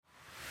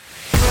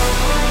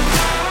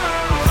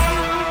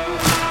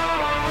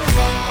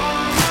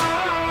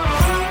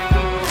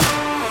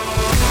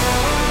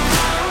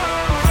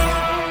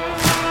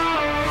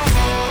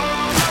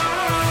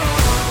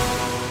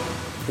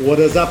What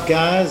is up,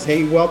 guys?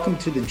 Hey, welcome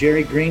to the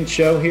Jerry Green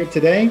Show here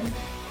today.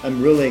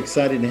 I'm really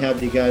excited to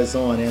have you guys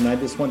on, and I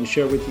just want to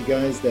share with you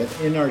guys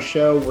that in our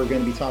show, we're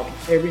going to be talking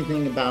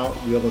everything about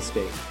real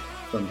estate,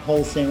 from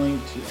wholesaling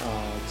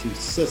to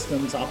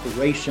systems,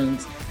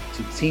 operations,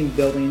 to team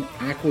building,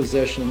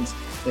 acquisitions,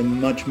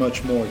 and much,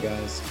 much more,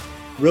 guys.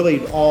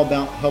 Really all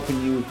about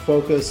helping you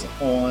focus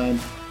on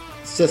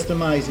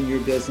systemizing your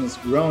business,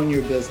 growing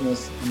your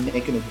business, and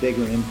making a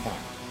bigger impact.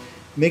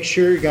 Make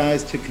sure,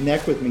 guys, to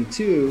connect with me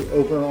too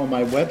over on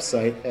my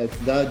website at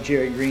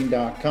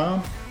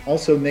thejerrygreen.com.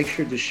 Also, make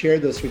sure to share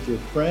this with your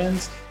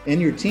friends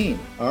and your team.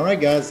 All right,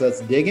 guys,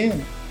 let's dig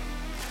in.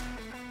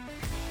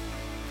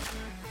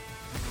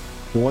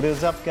 What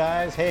is up,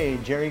 guys? Hey,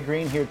 Jerry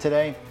Green here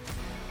today.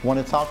 Want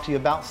to talk to you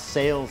about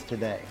sales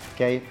today,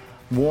 okay?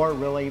 More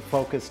really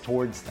focused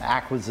towards the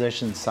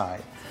acquisition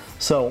side.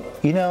 So,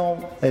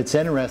 it's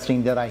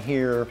interesting that I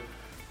hear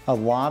a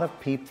lot of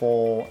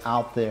people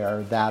out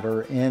there that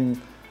are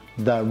in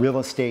the real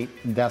estate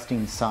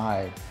investing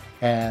side,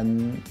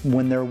 and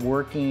when they're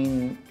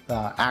working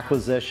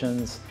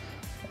acquisitions,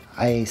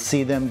 I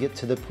see them get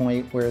to the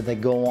point where they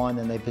go on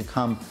and they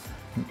become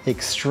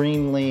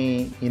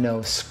extremely,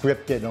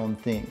 scripted on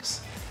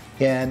things.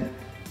 And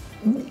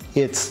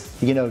it's,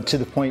 to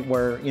the point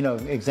where,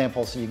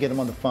 examples, so you get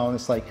them on the phone,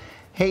 it's like,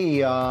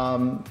 hey,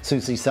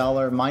 Susie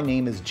Seller, my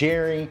name is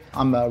Jerry.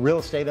 I'm a real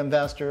estate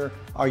investor.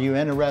 Are you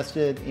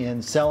interested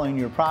in selling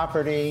your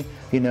property?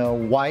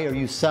 Why are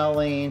you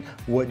selling?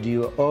 What do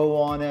you owe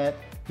on it?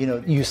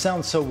 You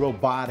sound so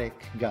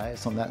robotic,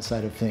 guys, on that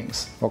side of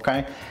things,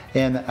 okay?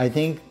 And I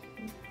think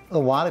a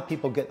lot of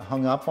people get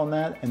hung up on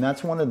that, and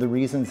that's one of the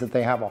reasons that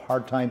they have a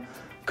hard time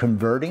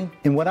converting.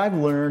 And what I've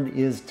learned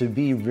is to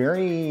be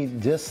very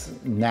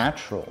just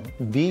natural,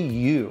 be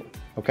you,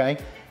 okay?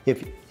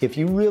 If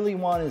you really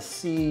want to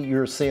see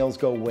your sales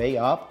go way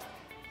up,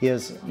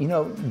 is,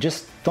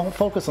 just don't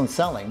focus on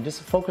selling,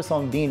 just focus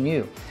on being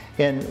you.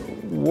 And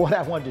what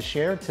I wanted to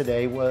share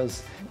today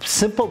was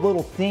simple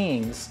little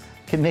things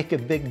can make a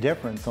big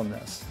difference on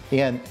this.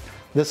 And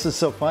this is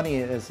so funny,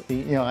 is,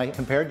 I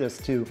compared this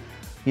to,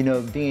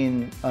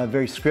 being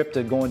very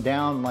scripted, going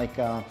down like,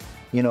 a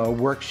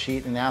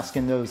worksheet and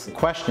asking those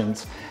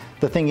questions.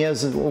 The thing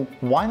is, well,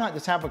 why not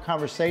just have a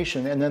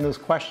conversation, and then those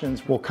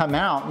questions will come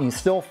out and you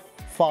still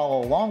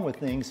follow along with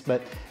things,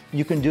 but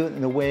you can do it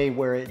in a way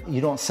where you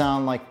don't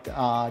sound like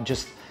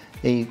just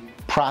a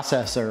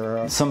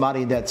processor or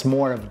somebody that's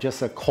more of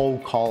just a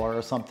cold caller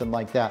or something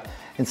like that.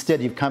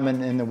 Instead, you've come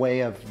in the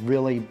way of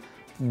really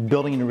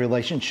building a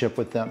relationship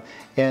with them.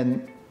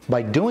 And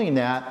by doing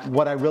that,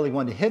 what I really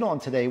wanted to hit on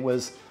today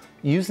was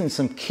using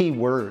some key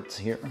words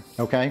here,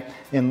 okay?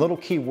 And little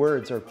key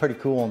words are pretty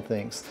cool on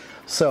things.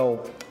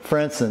 So, for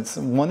instance,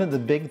 one of the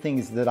big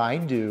things that I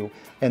do,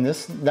 and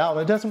this, now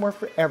it doesn't work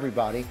for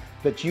everybody,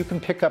 but you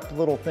can pick up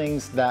little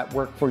things that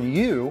work for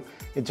you,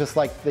 just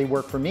like they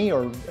work for me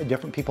or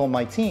different people on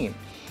my team.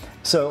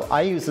 So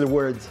I use the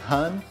words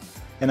hun,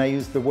 and I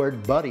use the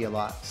word buddy a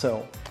lot.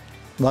 So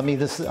let me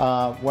just,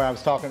 where I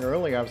was talking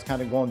earlier, I was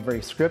kind of going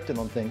very scripted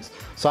on things.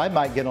 So I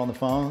might get on the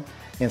phone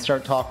and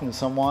start talking to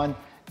someone,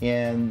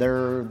 and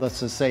let's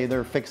just say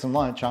they're fixing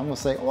lunch. I'm gonna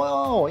say,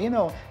 whoa,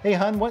 hey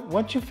hun,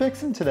 what you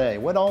fixing today?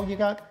 What all you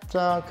got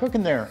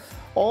cooking there?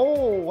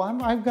 Oh,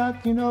 I've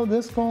got,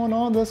 this going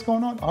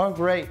on. Oh,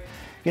 great.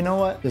 You know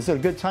what? Is it a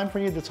good time for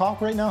you to talk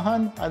right now,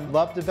 hun? I'd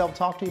love to be able to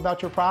talk to you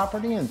about your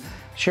property and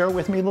share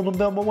with me a little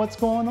bit about what's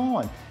going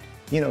on.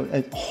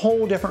 A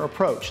whole different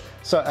approach.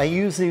 So I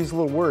use these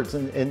little words,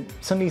 and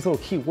some of these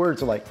little key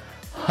words are like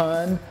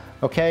hun,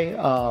 okay,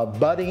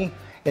 buddy.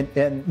 And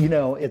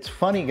it's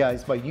funny,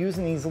 guys, by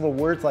using these little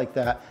words like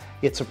that,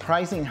 it's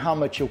surprising how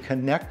much you'll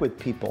connect with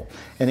people.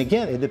 And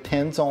again, it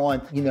depends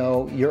on,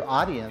 your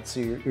audience,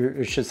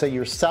 or should say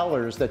your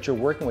sellers that you're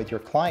working with, your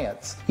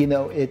clients.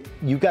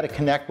 You've got to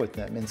connect with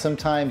them. And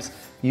sometimes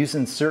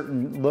using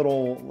certain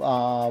little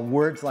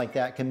words like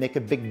that can make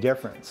a big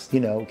difference.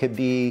 It could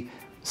be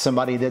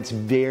somebody that's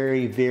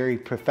very, very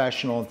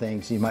professional in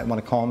things. You might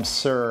want to call them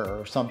sir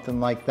or something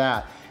like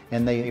that.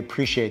 And they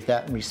appreciate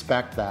that and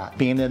respect that.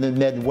 Being in the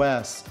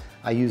Midwest,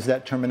 I use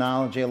that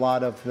terminology a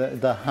lot of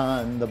the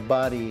hun, the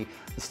buddy,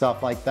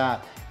 stuff like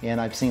that. And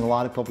I've seen a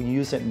lot of people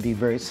use it and be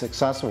very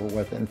successful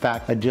with it. In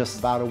fact, just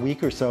about a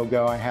week or so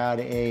ago, I had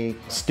a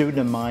student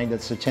of mine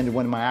that's attended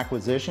one of my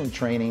acquisition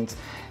trainings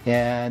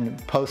and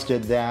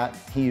posted that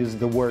he used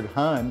the word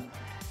hun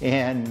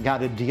and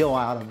got a deal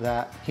out of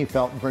that. He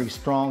felt very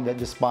strong that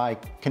just by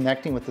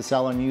connecting with the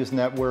seller and using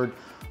that word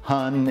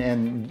hun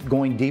and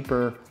going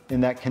deeper in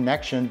that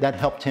connection, that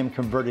helped him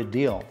convert a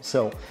deal.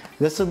 So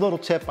this is a little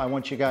tip I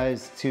want you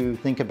guys to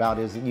think about,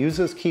 is use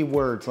those key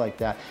words like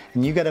that.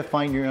 And you gotta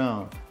find your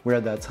own,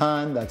 where that's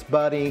hun, that's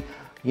buddy,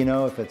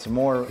 if it's a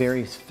more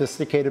very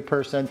sophisticated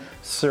person,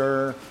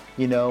 sir,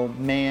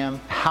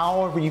 ma'am.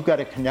 However you've got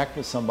to connect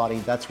with somebody,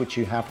 that's what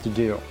you have to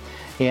do.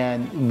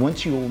 And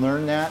once you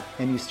learn that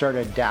and you start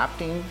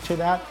adapting to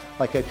that,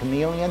 like a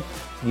chameleon,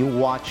 you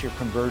watch your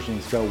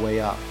conversions go way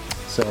up.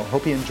 So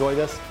hope you enjoy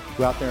this.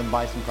 Go out there and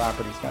buy some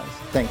properties, guys.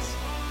 Thanks.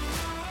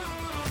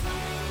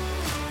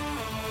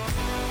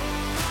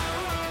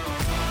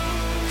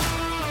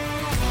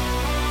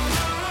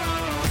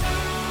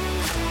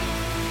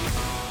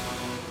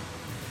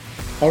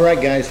 All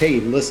right, guys. Hey,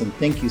 listen,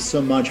 thank you so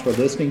much for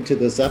listening to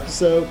this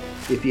episode.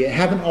 If you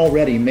haven't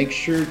already, make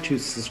sure to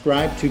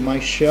subscribe to my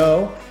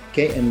show,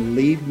 okay, and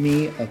leave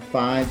me a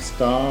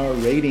 5-star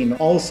rating.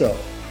 Also,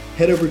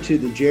 head over to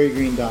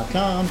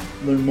thejerrygreen.com,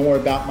 learn more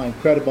about my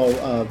incredible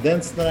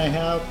events that I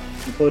have,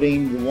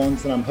 including the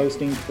ones that I'm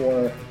hosting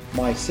for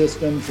my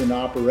systems and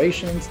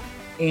operations,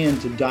 and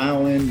to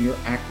dial in your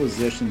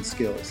acquisition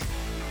skills.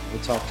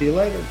 We'll talk to you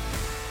later.